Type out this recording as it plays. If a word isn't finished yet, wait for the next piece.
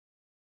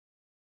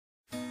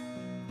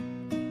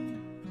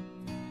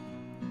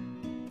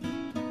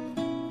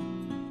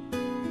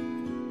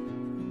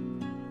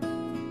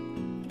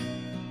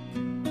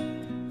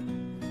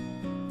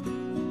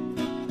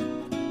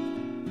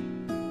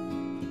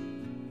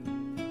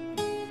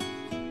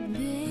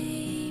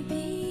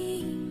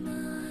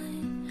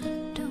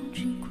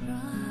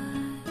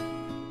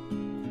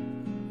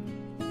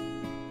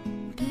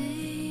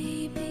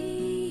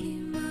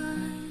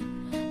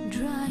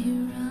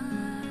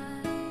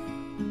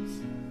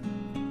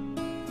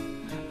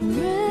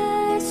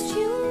Rest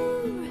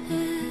your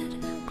head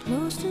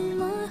close to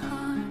my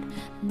heart,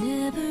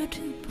 never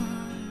to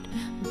part,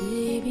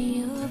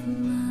 baby of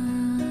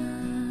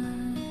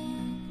mine.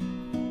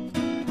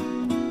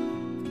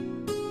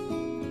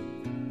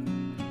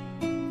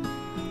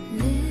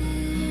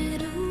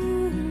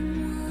 Little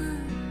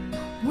one,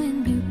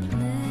 when you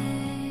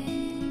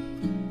play,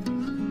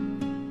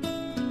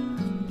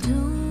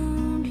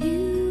 don't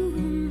you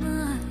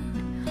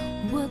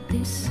mind what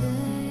they say?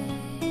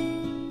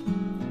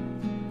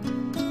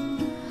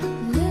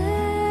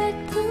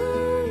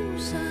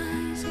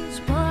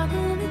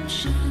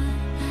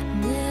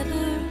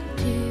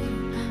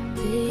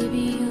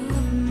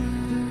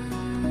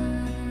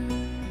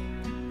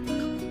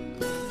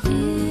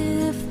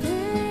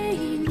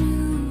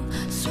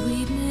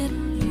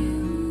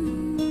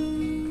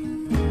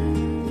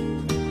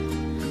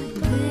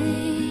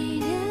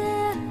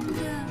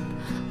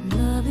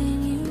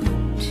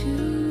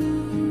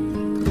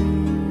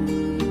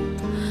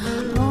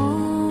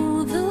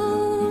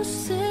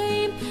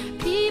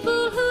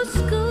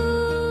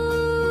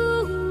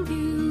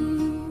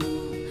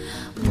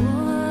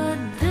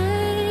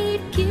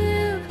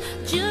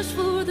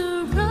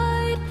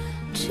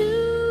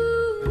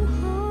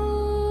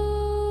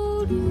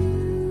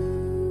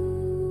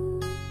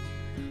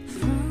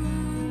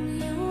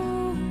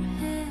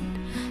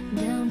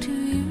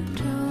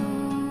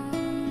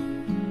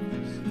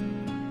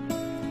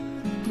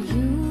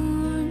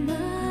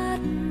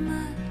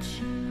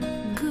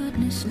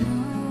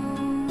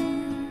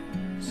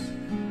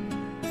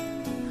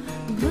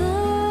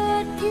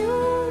 But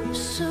you're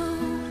so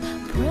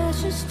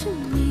precious to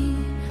me,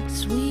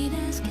 sweet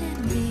as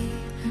can be,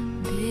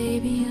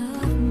 baby of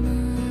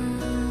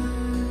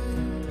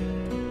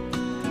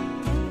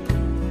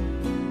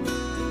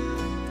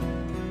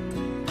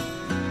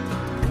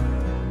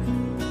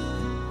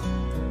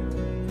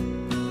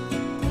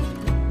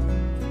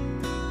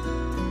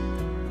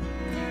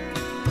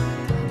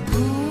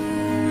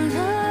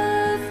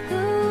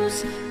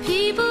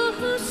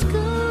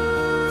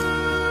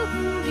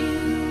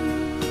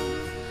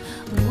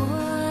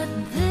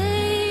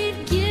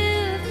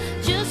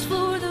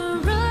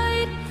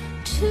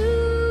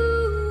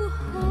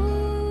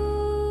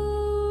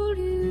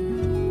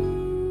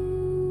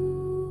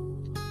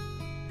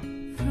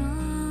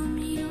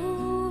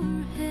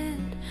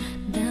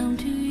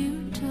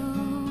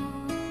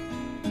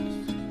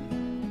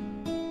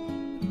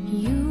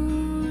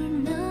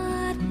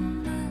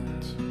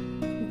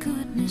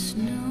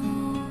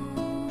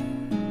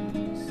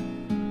knows.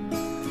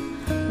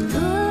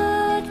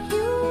 But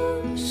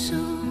you're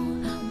so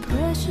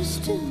precious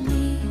to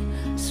me,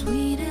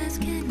 sweet as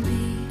can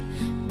be,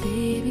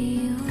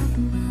 baby of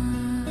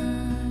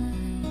mine.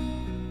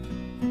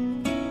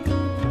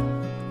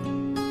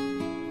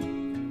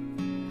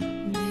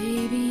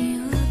 Baby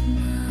of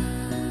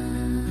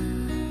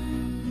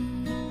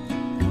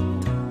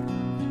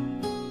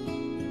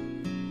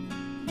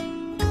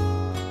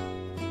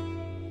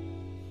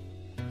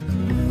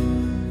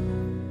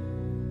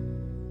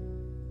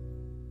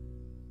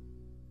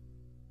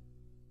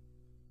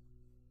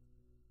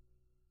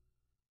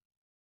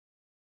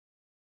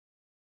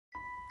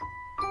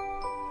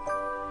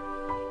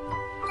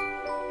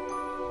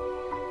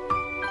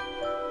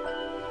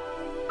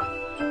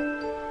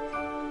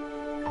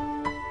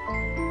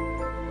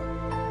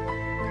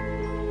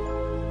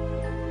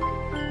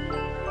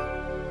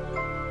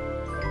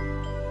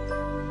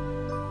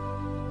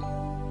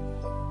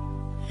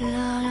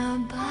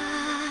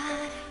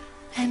lullaby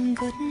and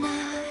good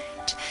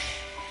night.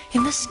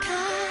 In the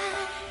sky,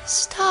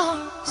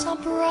 stars are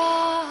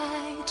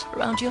bright.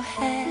 Round your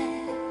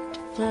head,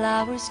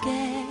 flowers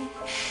gay.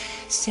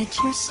 Set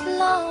your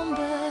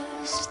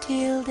slumbers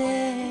till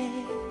day.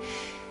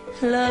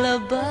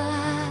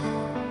 Lullaby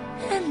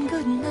and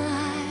good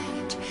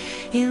night.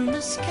 In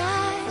the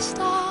sky,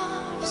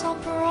 stars are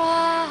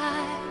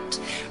bright.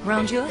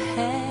 Round your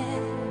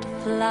head,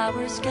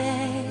 flowers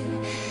gay.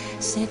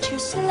 Set your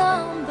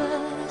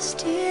slumbers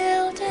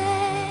till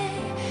day.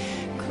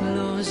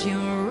 Close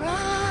your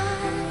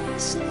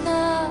eyes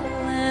now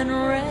and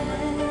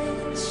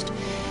rest.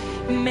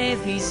 May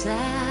these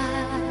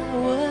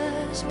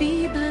hours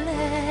be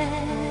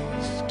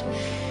blessed.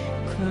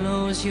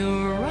 Close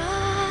your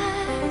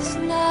eyes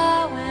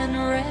now and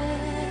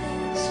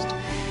rest.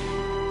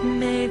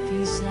 May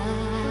these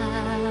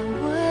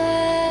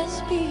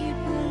hours be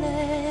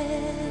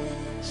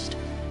blessed.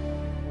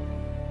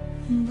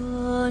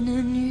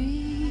 Bonne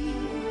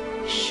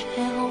nuit,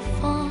 cher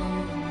enfant,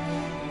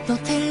 dans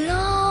tes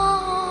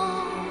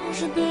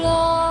langes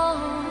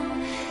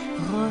blancs,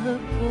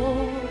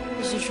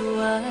 repose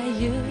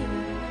joyeux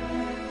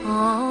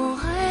en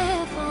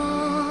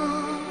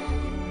rêvant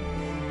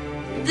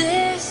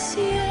des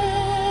cieux.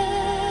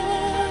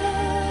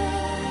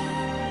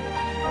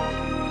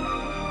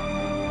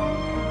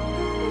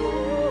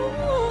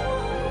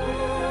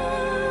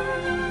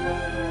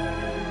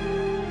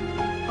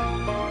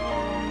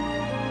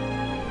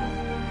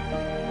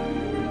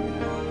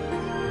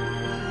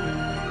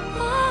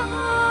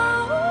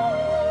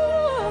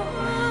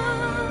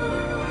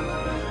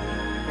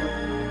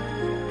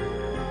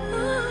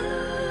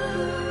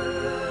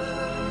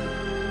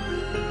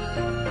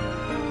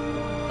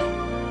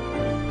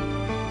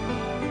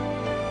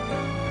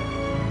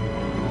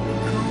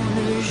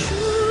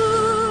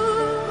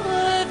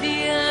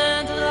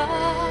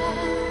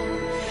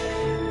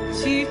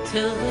 te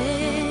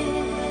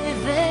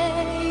réveilleras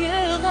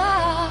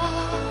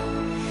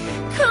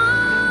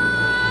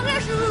quand le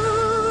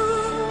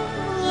jour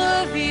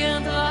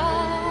reviendra.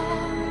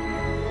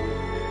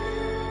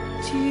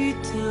 Tu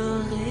te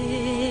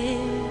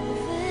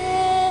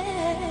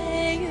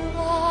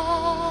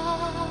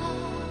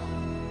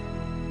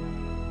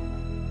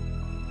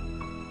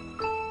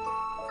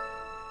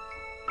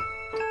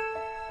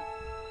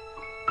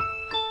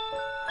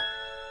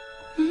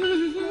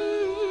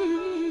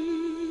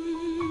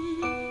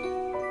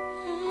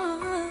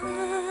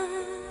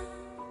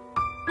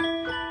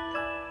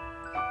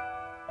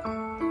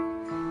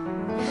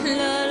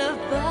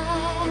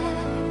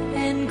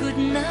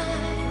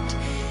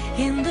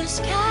in the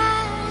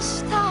sky,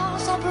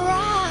 stars are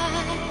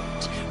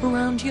bright.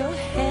 Round your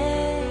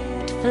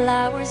head,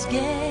 flowers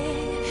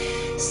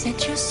gay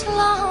set your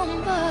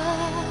slumbers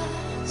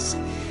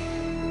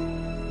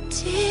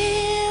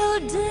till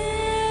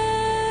day.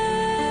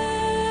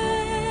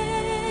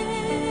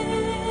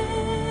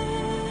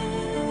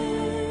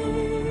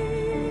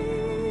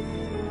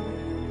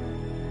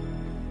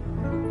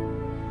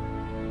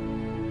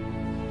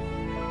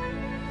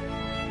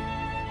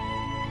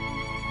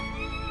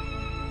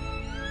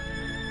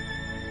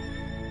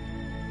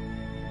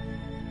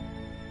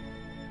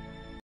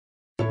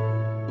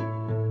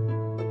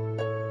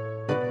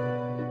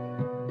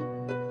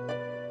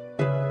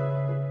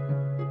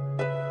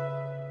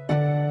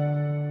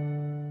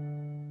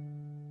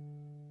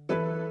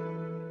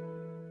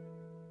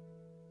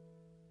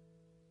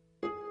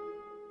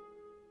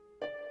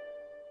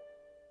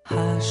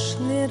 Hush,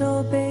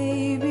 little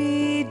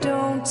baby,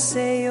 don't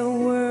say a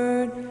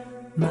word.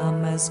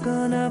 Mama's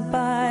gonna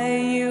buy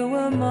you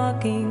a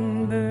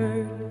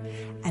mockingbird.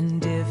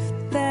 And if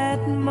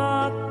that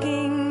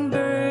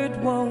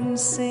mockingbird won't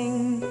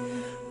sing,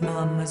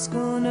 Mama's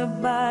gonna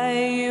buy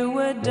you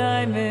a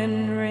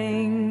diamond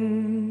ring.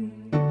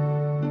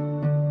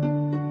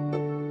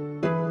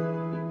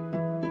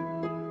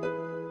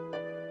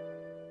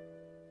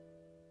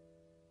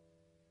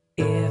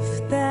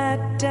 If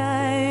that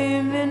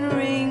diamond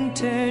ring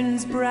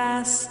turns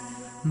brass,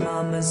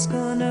 Mama's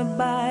gonna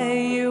buy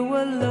you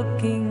a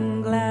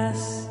looking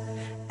glass.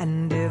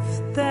 And if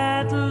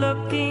that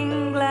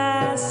looking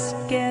glass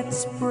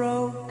gets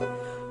broke,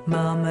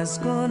 Mama's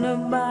gonna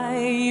buy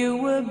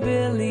you a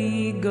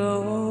billy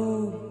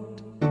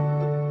goat.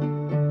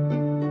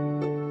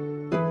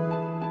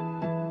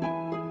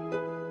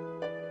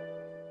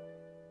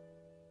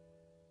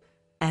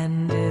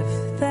 And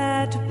if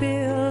that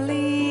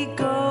billy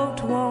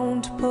goat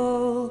won't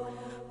pull,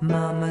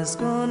 Mama's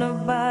gonna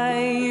buy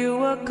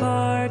you a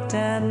cart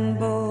and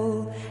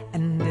bull.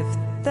 And if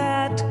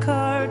that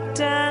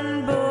cart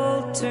and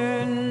bull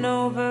turn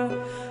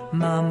over,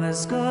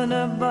 Mama's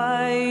gonna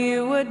buy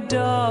you a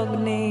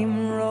dog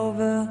named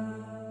Rover.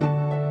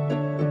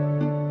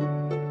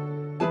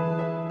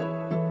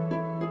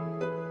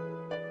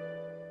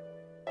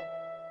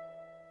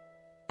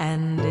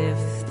 And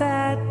if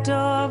that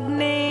dog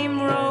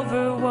named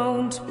Rover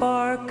won't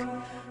bark,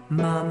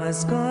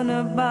 Mama's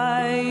gonna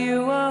buy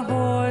you a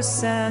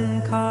horse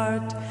and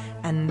cart.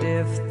 And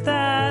if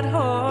that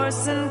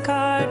horse and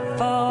cart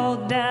fall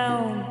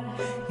down,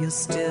 you'll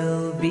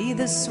still be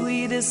the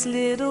sweetest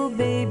little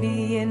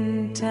baby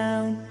in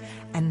town.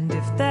 And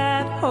if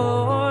that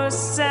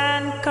horse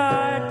and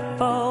cart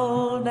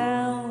fall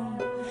down,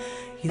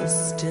 you'll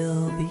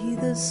still be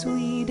the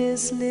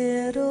sweetest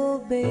little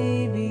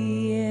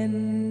baby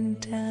in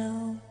town.